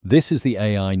This is the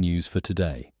AI news for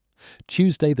today,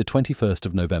 Tuesday, the 21st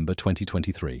of November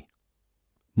 2023.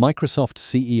 Microsoft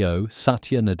CEO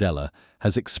Satya Nadella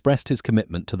has expressed his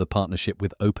commitment to the partnership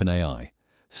with OpenAI,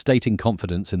 stating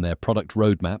confidence in their product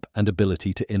roadmap and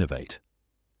ability to innovate.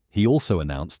 He also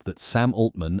announced that Sam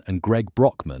Altman and Greg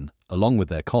Brockman, along with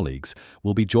their colleagues,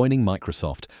 will be joining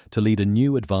Microsoft to lead a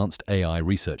new advanced AI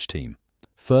research team,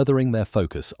 furthering their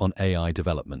focus on AI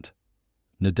development.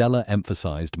 Nadella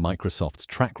emphasized Microsoft's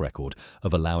track record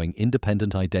of allowing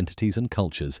independent identities and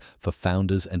cultures for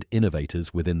founders and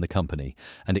innovators within the company,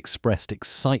 and expressed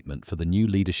excitement for the new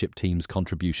leadership team's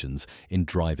contributions in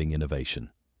driving innovation.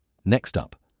 Next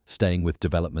up, staying with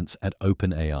developments at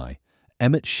OpenAI,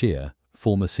 Emmett Shear,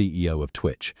 former CEO of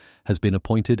Twitch, has been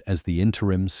appointed as the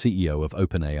interim CEO of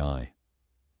OpenAI.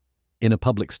 In a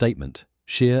public statement,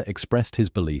 Shear expressed his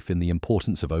belief in the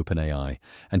importance of OpenAI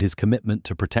and his commitment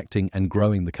to protecting and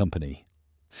growing the company.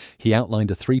 He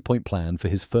outlined a three-point plan for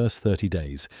his first 30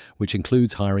 days, which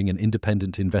includes hiring an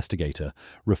independent investigator,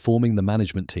 reforming the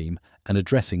management team, and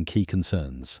addressing key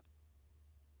concerns.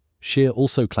 Shear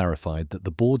also clarified that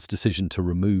the board's decision to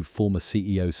remove former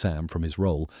CEO Sam from his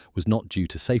role was not due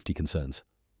to safety concerns,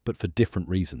 but for different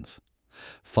reasons.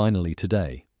 Finally,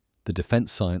 today, the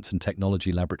Defense Science and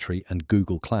Technology Laboratory and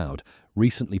Google Cloud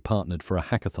recently partnered for a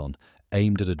hackathon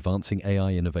aimed at advancing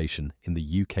AI innovation in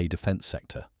the UK defence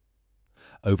sector.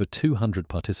 Over 200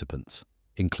 participants,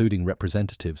 including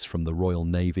representatives from the Royal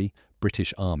Navy,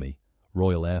 British Army,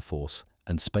 Royal Air Force,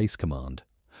 and Space Command,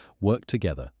 worked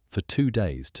together for 2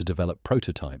 days to develop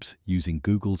prototypes using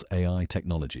Google's AI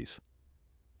technologies.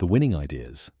 The winning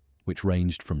ideas, which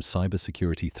ranged from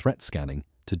cybersecurity threat scanning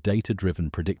to data-driven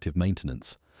predictive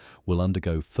maintenance, will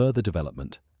undergo further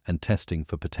development and testing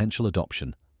for potential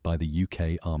adoption by the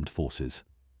UK Armed Forces.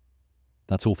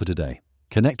 That's all for today.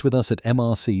 Connect with us at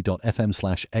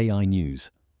mrc.fm/AI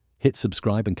news. Hit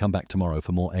subscribe and come back tomorrow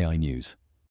for more AI news.